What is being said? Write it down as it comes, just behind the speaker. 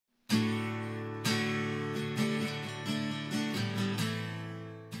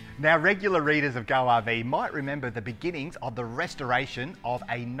Now, regular readers of GoRV might remember the beginnings of the restoration of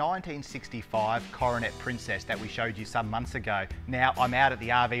a 1965 Coronet Princess that we showed you some months ago. Now, I'm out at the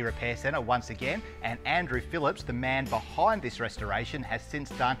RV Repair Centre once again, and Andrew Phillips, the man behind this restoration, has since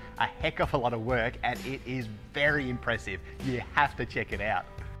done a heck of a lot of work, and it is very impressive. You have to check it out.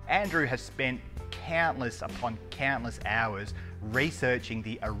 Andrew has spent countless upon countless hours researching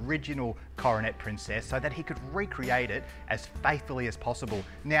the original Coronet Princess so that he could recreate it as faithfully as possible.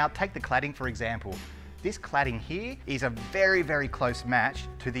 Now, take the cladding for example. This cladding here is a very, very close match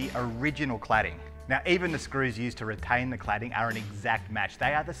to the original cladding. Now, even the screws used to retain the cladding are an exact match.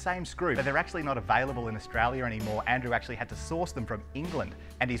 They are the same screw, but they're actually not available in Australia anymore. Andrew actually had to source them from England,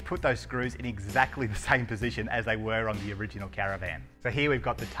 and he's put those screws in exactly the same position as they were on the original Caravan. So here we've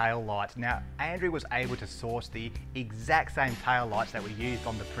got the tail lights. Now, Andrew was able to source the exact same tail lights that were used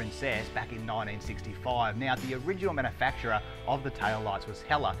on the Princess back in 1965. Now, the original manufacturer of the tail lights was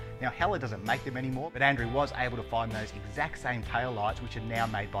Hella. Now, Hella doesn't make them anymore, but Andrew was able to find those exact same tail lights, which are now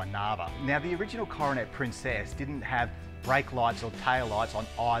made by Nava. Now, the original Coronet Princess didn't have brake lights or tail lights on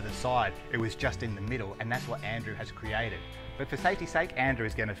either side. It was just in the middle, and that's what Andrew has created. But for safety's sake, Andrew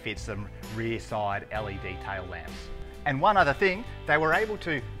is going to fit some rear side LED tail lamps. And one other thing, they were able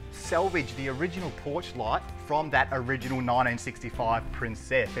to salvage the original porch light from that original 1965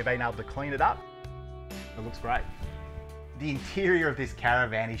 Princess. They've been able to clean it up. It looks great. The interior of this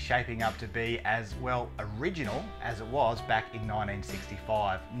Caravan is shaping up to be as well original as it was back in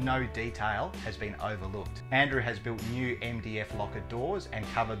 1965. No detail has been overlooked. Andrew has built new MDF locker doors and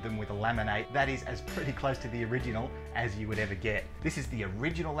covered them with a laminate that is as pretty close to the original as you would ever get. This is the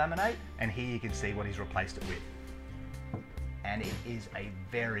original laminate, and here you can see what he's replaced it with. And it is a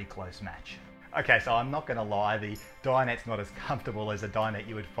very close match. Okay, so I'm not gonna lie, the dinette's not as comfortable as a dinette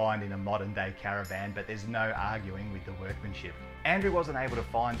you would find in a modern day Caravan, but there's no arguing with the workmanship. Andrew wasn't able to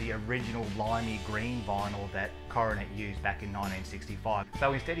find the original limey green vinyl that Coronet used back in 1965,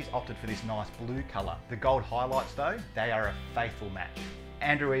 so instead he's opted for this nice blue colour. The gold highlights though, they are a faithful match.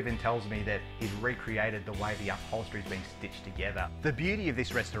 Andrew even tells me that he's recreated the way the upholstery's been stitched together. The beauty of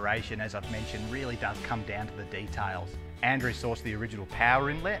this restoration, as I've mentioned, really does come down to the details. Andrew sourced the original power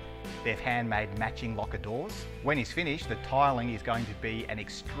inlet. They've handmade matching locker doors. When he's finished, the tiling is going to be an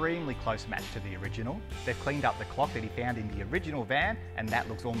extremely close match to the original. They've cleaned up the clock that he found in the original van, and that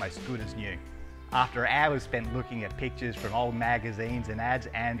looks almost good as new. After hours spent looking at pictures from old magazines and ads,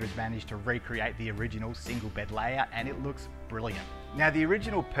 Andrew's managed to recreate the original single bed layout, and it looks brilliant. Now, the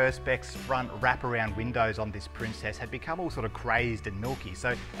original Perspex front wraparound windows on this Princess had become all sort of crazed and milky,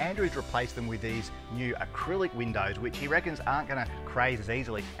 so Andrew's replaced them with these new acrylic windows, which he reckons aren't going to craze as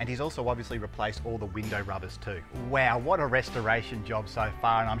easily, and he's also obviously replaced all the window rubbers too. Wow, what a restoration job so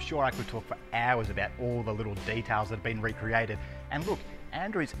far, and I'm sure I could talk for hours about all the little details that have been recreated. And look,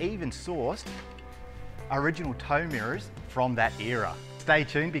 Andrew's even sourced original tow mirrors from that era. Stay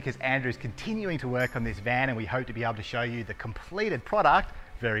tuned because Andrew's continuing to work on this van, and we hope to be able to show you the completed product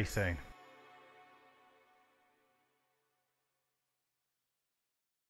very soon.